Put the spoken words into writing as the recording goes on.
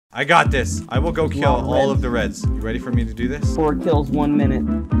I got this. I will go kill all of the reds. You ready for me to do this? 4 kills, 1 minute.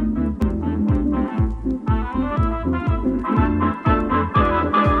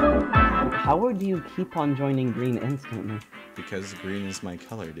 How would you keep on joining green instantly? Because green is my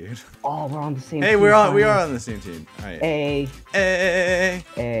color, dude. Oh, we're on the same team. Hey, we are on the same team. All right.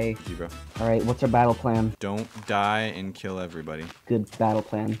 A. G, bro. All right, what's our battle plan? Don't die and kill everybody. Good battle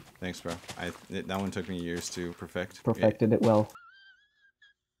plan. Thanks, bro. That one took me years to perfect. Perfected it well.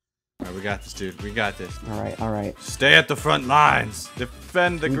 All right, we got this, dude. We got this. All right. Stay at the front lines.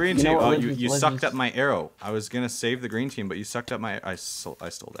 Defend the green team. Oh, what, you sucked up my arrow. I was gonna save the green team, but you sucked up my. I stole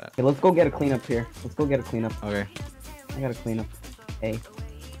that. Okay, let's go get a cleanup here. Let's go get a cleanup. Okay. I got a cleanup. Hey.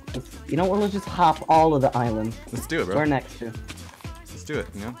 You know what? Let's just hop all of the islands. Let's do it, bro. We're next to. Let's do it.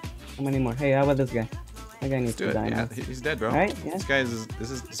 You know. How many more? Hey, how about this guy? That guy needs to die now. Yeah, he's dead, bro. All right. Yeah.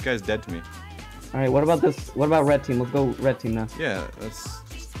 This guy's dead to me. All right. What about this? What about red team? Let's go red team now. Yeah. Let's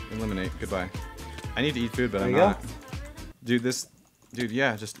eliminate. Goodbye. I need to eat food, but I'm you not. Dude,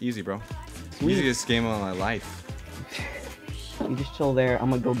 yeah, just easy, bro. Sweet. Easiest game of my life. You just chill there. I'm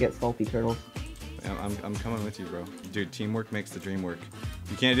gonna go get salty turtles. I'm coming with you, bro. Dude, teamwork makes the dream work.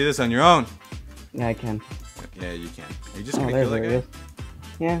 You can't do this on your own. Yeah, I can. Yeah, you can. Are you just gonna kill that guy?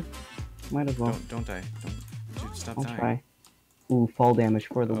 Yeah, might as well. Don't die. Dude, stop dying. I'll try. Ooh, fall damage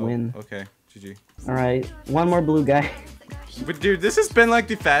for the win. Okay, GG. All right, one more blue guy. But dude, this has been like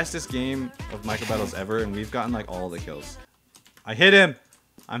the fastest game of Michael battles ever, and we've gotten like all the kills. I hit him.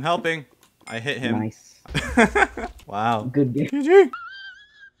 I'm helping. I hit him. Nice. Wow. Good game. GG.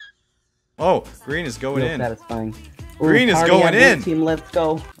 Oh, green is going in. Satisfying. Green is going in. Team, let's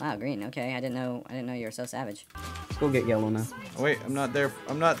go. Wow, green. Okay, I didn't know you were so savage. Let's go get yellow now. Oh, wait, I'm not there.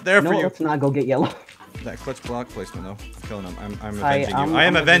 I'm not there for you. No, let's not go get yellow. That clutch block placement though. I'm killing him. I'm avenging you. I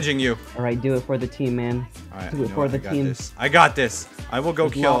am avenging you. All right, do it for the team, man. All right, do it for the team. I got this. I will go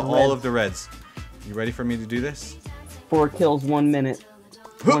kill all of the reds. You ready for me to do this? 4 kills, 1 minute.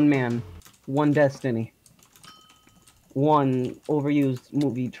 1 man. 1 destiny. 1 overused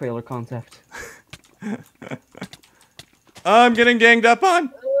movie trailer concept. I'm getting ganged up on.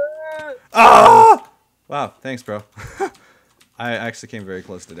 Ah! Wow, thanks, bro. I actually came very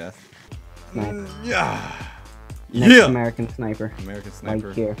close to death. Yeah. Next American Sniper. American Sniper.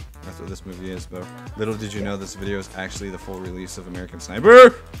 Right here. That's what this movie is, bro. Little did you know this video is actually the full release of American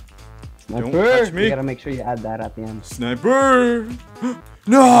Sniper. Don't touch me. You gotta make sure you add that at the end. Sniper.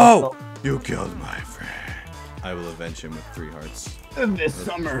 No! You killed my friend. I will avenge him with 3 hearts. This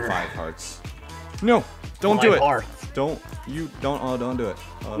summer. 5 hearts. No! Don't do it! Don't do it.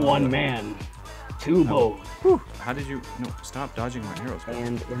 1 man. 2 bows. How did you... No, stop dodging my arrows, bro.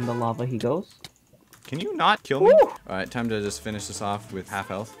 And in the lava he goes. Can you not kill me? Alright, time to just finish this off with half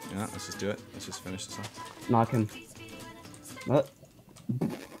health. Yeah, let's just do it. Let's just finish this off. Knock him. What?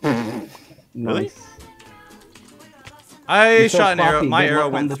 Really? Nice. I shot an arrow. My arrow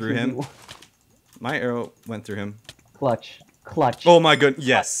went through him. My arrow went through him. Clutch. Clutch. Oh my goodness.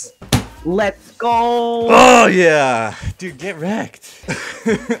 Yes. Let's go! Oh yeah! Dude, get wrecked!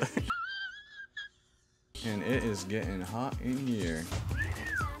 And it is getting hot in here.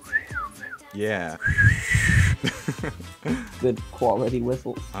 Yeah. Good quality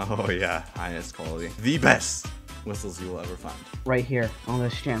whistles. Oh yeah, highest quality. The best whistles you will ever find. Right here on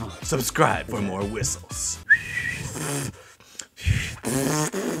this channel. Subscribe for more whistles.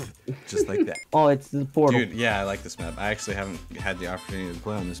 Just like that. Oh, it's the portal. Dude, yeah, I like this map. I actually haven't had the opportunity to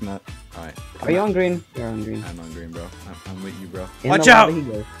play on this map. Alright. Are you on green? You're on green. I'm on green, bro. I'm with you, bro. In Watch out!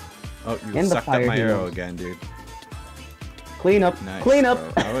 Oh, you sucked up my arrow again, dude. Clean up. Nice, clean up.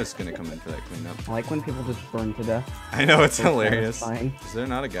 Bro. I was gonna come in for that cleanup. I like when people just burn to death. I know, it's hilarious. Satisfying. Is there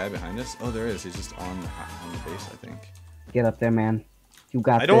not a guy behind us? Oh, there is. He's just on the base, I think. Get up there, man. You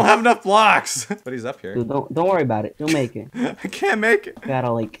got this. I don't have enough blocks! But he's up here. Dude, don't worry about it. You'll make it. I can't make it.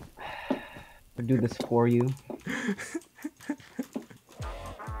 Gotta, like, do this for you.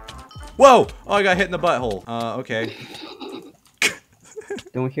 Whoa! Oh, I got hit in the butthole. Okay.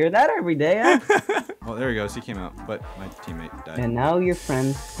 Don't hear that every day, huh? Oh, there he goes. He came out, but my teammate died. And now your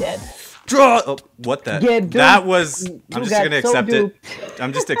friend's dead. Draw! Oh, what the? Yeah, dude, that was... I'm just gonna accept it.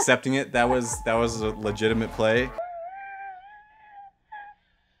 I'm just accepting it. That was a legitimate play.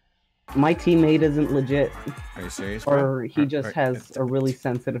 My teammate isn't legit. Are you serious, bro? Or he just has a really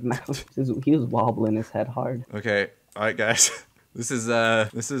sensitive mouth. He was wobbling his head hard. Okay. Alright, guys. This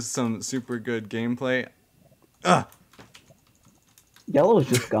is some super good gameplay. Yellow's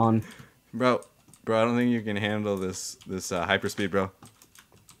just gone. Bro, I don't think you can handle this hyperspeed, bro.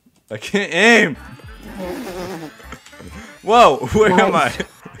 I can't aim. Whoa, where am I?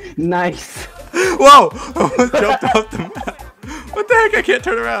 Nice. Whoa! I almost jumped off the map. What the the heck? I can't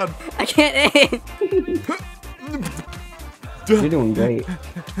turn around. I can't aim. You're doing great.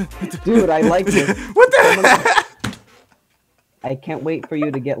 Dude, I like this. What the heck? I can't wait for you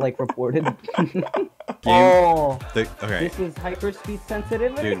to get, like, reported. Okay. This is hyperspeed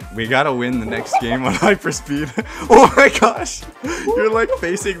sensitivity? Dude, we gotta win the next game on hyperspeed. Oh my gosh. You're like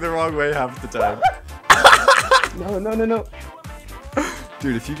facing the wrong way half the time. No.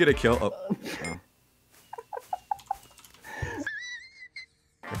 Dude, if you get a kill... Oh.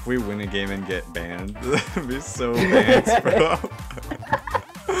 If we win a game and get banned, that'd be so banned, bro.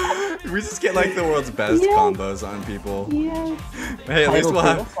 We just get like the world's best combos on people. Yeah. Hey, at least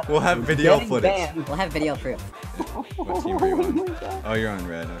we'll have video footage. Banned. We'll have video proof. What team are you on? Oh, you're on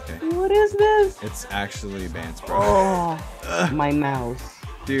red. Okay. What is this? It's actually banned, bro. Oh, my mouse.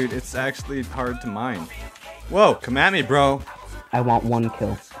 Dude, it's actually hard to mine. Whoa, come at me, bro. I want 1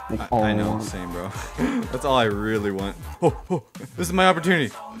 kill. That's all I know, want. same, bro. That's all I really want. Oh, this is my opportunity.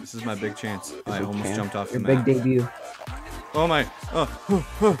 This is my big chance. I almost jumped off the Your map. big debut. Oh my.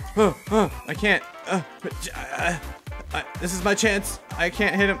 I can't. This is my chance. I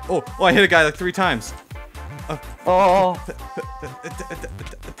can't hit him. Oh, I hit a guy like 3 times. Oh.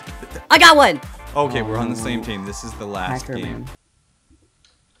 I got one. Okay, we're on the same team. This is the last Hacker game. man.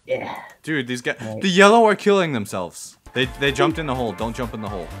 Yeah. Dude, these guys. Right. The yellow are killing themselves. They jumped in the hole. Don't jump in the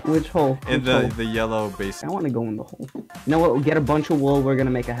hole. Which hole? In Which hole? the yellow base. I want to go in the hole. You know what? We'll get a bunch of wool. We're gonna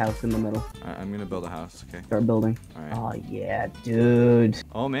make a house in the middle. I'm gonna build a house. Okay. Start building. Alright. Oh yeah, dude.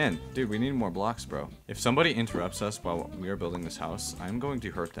 Oh man, dude, we need more blocks, bro. If somebody interrupts us while we are building this house, I'm going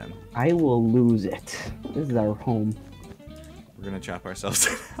to hurt them. I will lose it. This is our home. We're gonna trap ourselves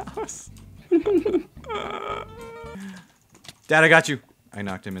in the house. Dad, I got you. I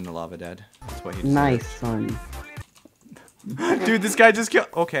knocked him in the lava, Dad. That's what he deserved. Nice, son. Dude, this guy just killed.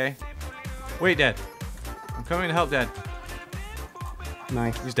 Okay. Wait, Dad. I'm coming to help, Dad.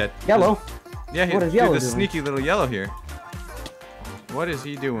 Nice. He's dead. Yellow. Yeah, What is dude, yellow the doing? sneaky little yellow here. What is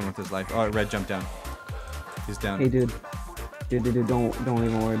he doing with his life? Oh, red jumped down. He's down. Hey, dude. Dude, don't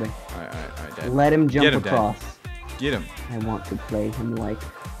even worry. Alright, Dad. Let him jump Get him, Dad. across. Get him. I want to play him like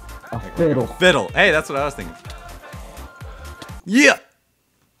a fiddle. Fiddle. Hey, that's what I was thinking. Yeah.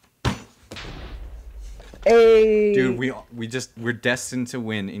 Hey. Dude, we're destined to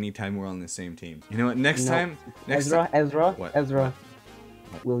win anytime we're on the same team. You know what? Next No. time. Ezra. What? Ezra.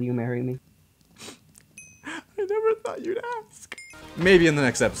 Will you marry me? I never thought you'd ask. Maybe in the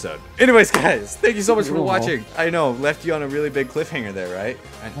next episode. Anyways, guys, thank you so much for No. watching. I know, left you on a really big cliffhanger there, right?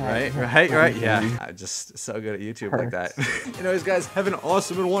 Right? Yeah. I'm just so good at YouTube like that. Anyways, guys, have an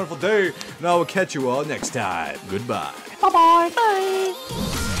awesome and wonderful day, and I will catch you all next time. Goodbye. Bye-bye.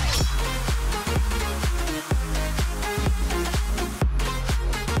 Bye.